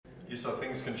So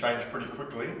things can change pretty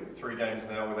quickly. 3 games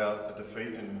now without a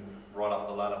defeat and right up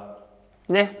the ladder.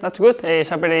 Yeah, that's good.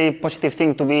 It's a very positive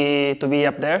thing to be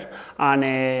up there. And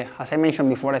as I mentioned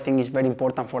before, I think it's very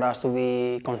important for us to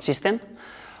be consistent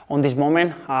on this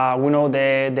moment. We know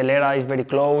the ladder is very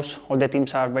close. All the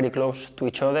teams are very close to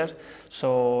each other.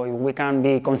 So if we can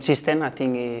be consistent, I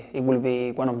think it will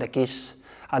be one of the keys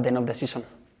at the end of the season.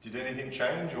 Did anything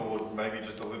change, or maybe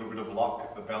just a little bit of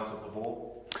luck, the bounce of the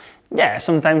ball? Yeah,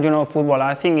 sometimes, football,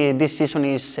 I think this season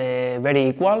is very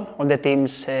equal. All the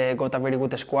teams got a very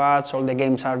good squads, all the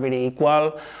games are very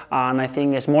equal, and I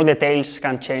think small details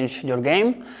can change your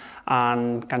game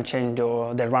and can change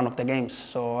the run of the games.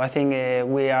 So I think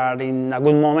we are in a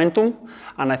good momentum,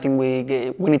 and I think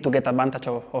we need to get advantage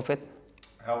of it.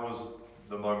 How was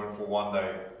the moment for one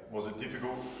day? Was it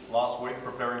difficult last week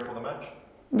preparing for the match?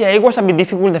 Yeah, it was a bit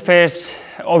difficult. The first,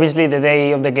 obviously, the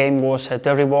day of the game was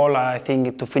terrible. I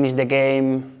think to finish the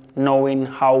game, knowing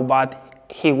how bad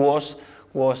he was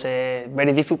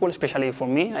very difficult, especially for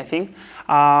me, I think.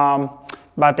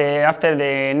 But after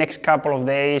the next couple of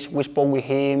days, we spoke with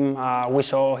him. We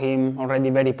saw him already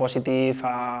very positive,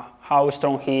 how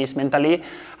strong he is mentally,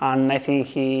 and I think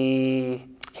he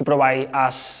provides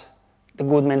us the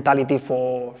good mentality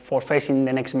for facing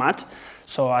the next match.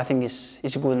 So I think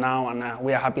it's good now, and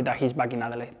we are happy that he's back in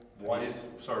Adelaide. Why is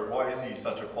he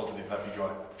such a positive, happy guy?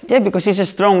 Yeah, because he's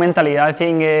strong mentally. I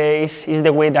think it's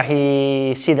the way that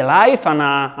he see the life, and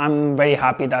I'm very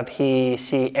happy that he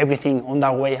see everything on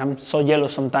that way. I'm so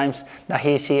jealous sometimes that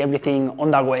he see everything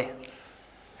on that way.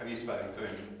 Have you spoken to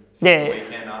him Yeah. the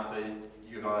weekend after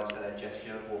you guys had a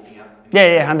gesture walking up?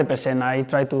 Yeah, 100%. I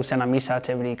try to send a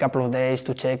message every couple of days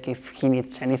to check if he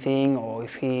needs anything, or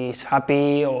if he's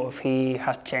happy, or if he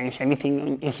has changed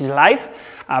anything in his life.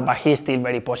 But he's still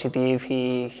very positive.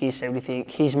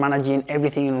 He's managing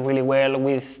everything really well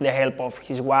with the help of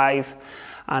his wife,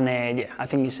 and yeah, I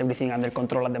think it's everything under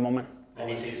control at the moment. And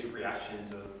is his reaction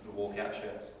to the walkout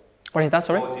shirts? What is that,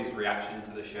 sorry? What was his reaction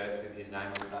to the shirts with his name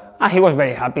on the back? He was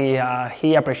very happy.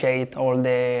 He appreciated all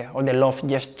the love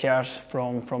gestures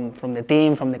from the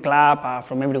team, from the club,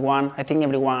 from everyone. I think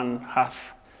everyone have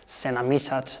sent a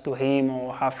message to him,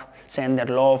 or have sent their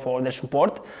love or their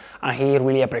support, and he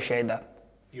really appreciated that.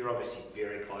 You're obviously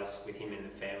very close with him and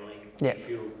the family. Yeah. Do you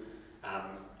feel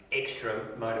extra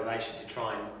motivation to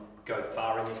try and go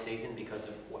far in this season because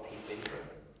of what he's been through?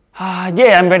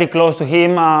 Yeah, I'm very close to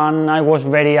him, and I was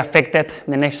very affected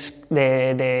the next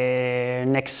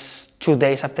 2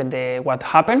 days after what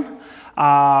happened.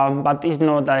 But it's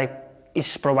not like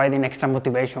it's providing extra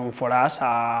motivation for us.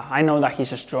 I know that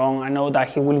he's strong. I know that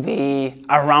he will be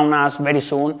around us very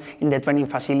soon in the training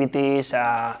facilities,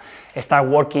 start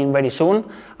working very soon,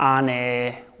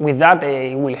 and with that,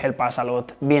 it will help us a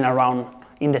lot being around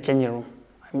in the changing room.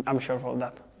 I'm sure of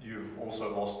that. You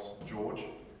also lost George.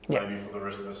 Yeah. Maybe for the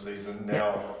rest of the season.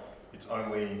 Now it's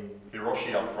only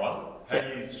Hiroshi up front. How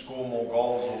do you score more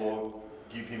goals or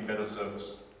give him better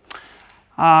service?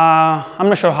 I'm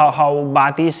not sure how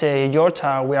bad is George.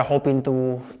 We are hoping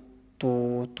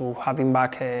to have him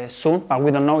back soon, but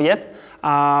we don't know yet.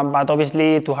 But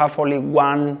obviously, to have only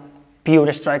one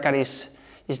pure striker is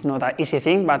not an easy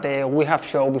thing. But we have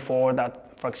shown before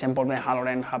that, for example, Ben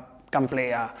Halloran can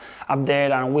play up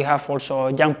there, and we have also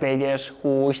young players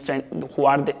who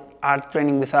are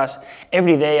training with us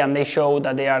every day, and they show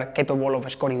that they are capable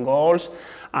of scoring goals.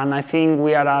 And I think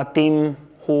we are a team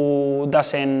who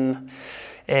doesn't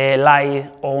lie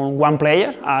on one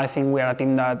player. I think we are a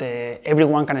team that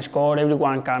everyone can score,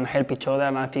 everyone can help each other,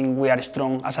 and I think we are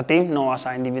strong as a team, not as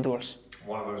individuals.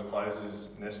 One of those players is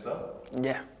Nesta.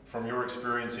 Yeah. From your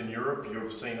experience in Europe,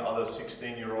 you've seen other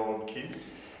 16-year-old kids?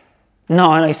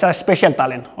 No, it's a special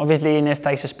talent. Obviously,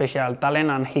 Nesta is a special talent,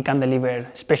 and he can deliver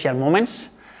special moments.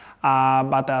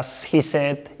 But as he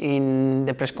said in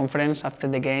the press conference after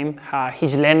the game,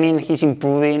 he's learning, he's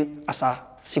improving as a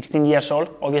 16 years old,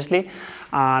 obviously,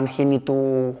 and he needs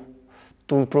to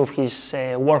improve his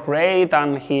work rate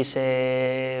and his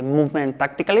movement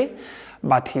tactically.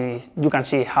 But you can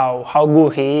see how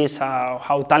good he is,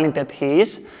 how talented he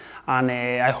is, and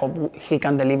I hope he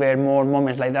can deliver more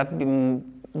moments like that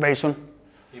very soon.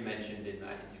 You mentioned in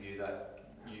that interview that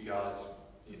you guys,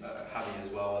 Javi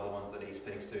as well, are the ones that he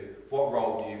speaks to. What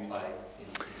role do you play in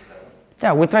his development?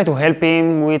 Yeah, we try to help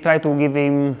him, we try to give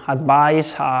him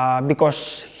advice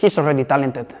because he's already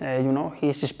talented,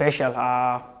 he's special.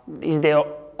 It's the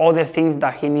other things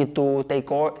that he needs to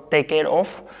take care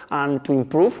of and to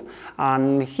improve,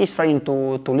 and he's trying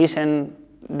to listen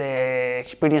the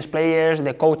experienced players,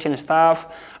 the coaching staff,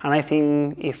 and I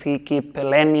think if he keep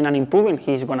learning and improving,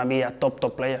 he's going to be a top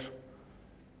player.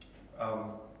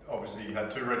 Obviously, you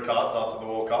had 2 red cards after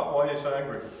the World Cup. Why are you so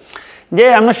angry?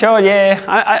 Yeah, I'm not sure. Yeah,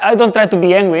 I don't try to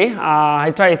be angry.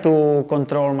 I try to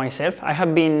control myself. I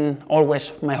have been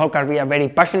always my whole career a very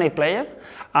passionate player,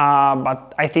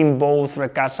 but I think both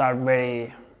red cards are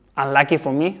very unlucky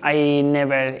for me. I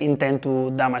never intend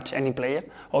to damage any player,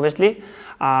 obviously.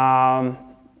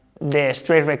 The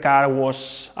straight red card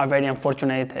was a very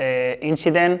unfortunate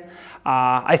incident.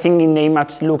 I think in the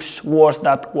image looks worse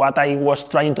than what I was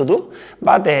trying to do,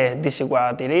 but this is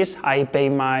what it is. I pay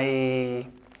my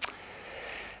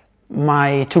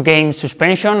 2 game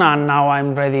suspension, and now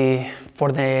I'm ready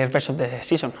for the rest of the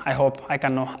season. I hope I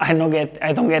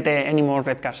don't get any more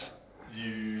red cards.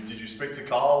 Did you speak to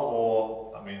Carl,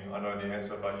 or I mean, I know the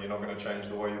answer, but you're not going to change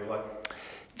the way you play?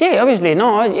 Yeah, obviously,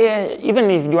 no. Yeah, even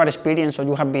if you are experienced or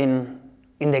you have been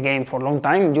in the game for a long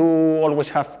time, you always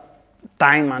have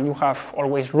time and you have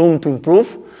always room to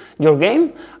improve your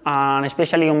game. And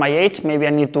especially on my age, maybe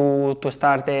I need to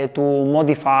start to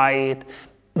modify it,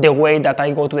 the way that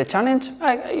I go to the challenge.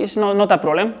 It's not a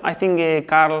problem. I think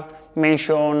Carl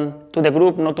mentioned to the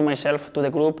group, not to myself, to the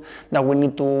group, that we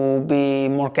need to be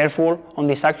more careful on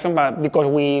this action, but because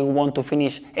we want to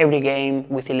finish every game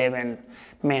with 11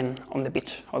 men on the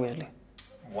pitch, obviously.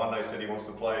 One day said he wants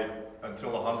to play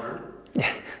until 100.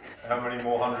 Yeah. How many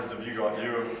more hundreds have you got?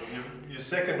 You're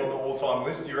second on the all-time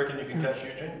list. Do you reckon you can catch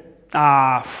Eugene?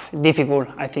 Difficult.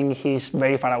 I think he's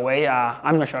very far away.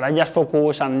 I'm not sure. I just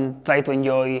focus and try to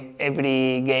enjoy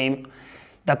every game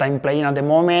that I'm playing at the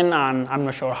moment, and I'm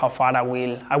not sure how far I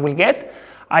will get.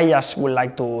 I just would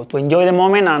like to enjoy the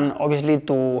moment and obviously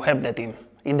to help the team.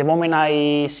 In the moment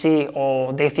I see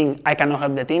or they think I cannot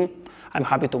help the team, I'm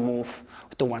happy to move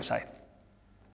to one side.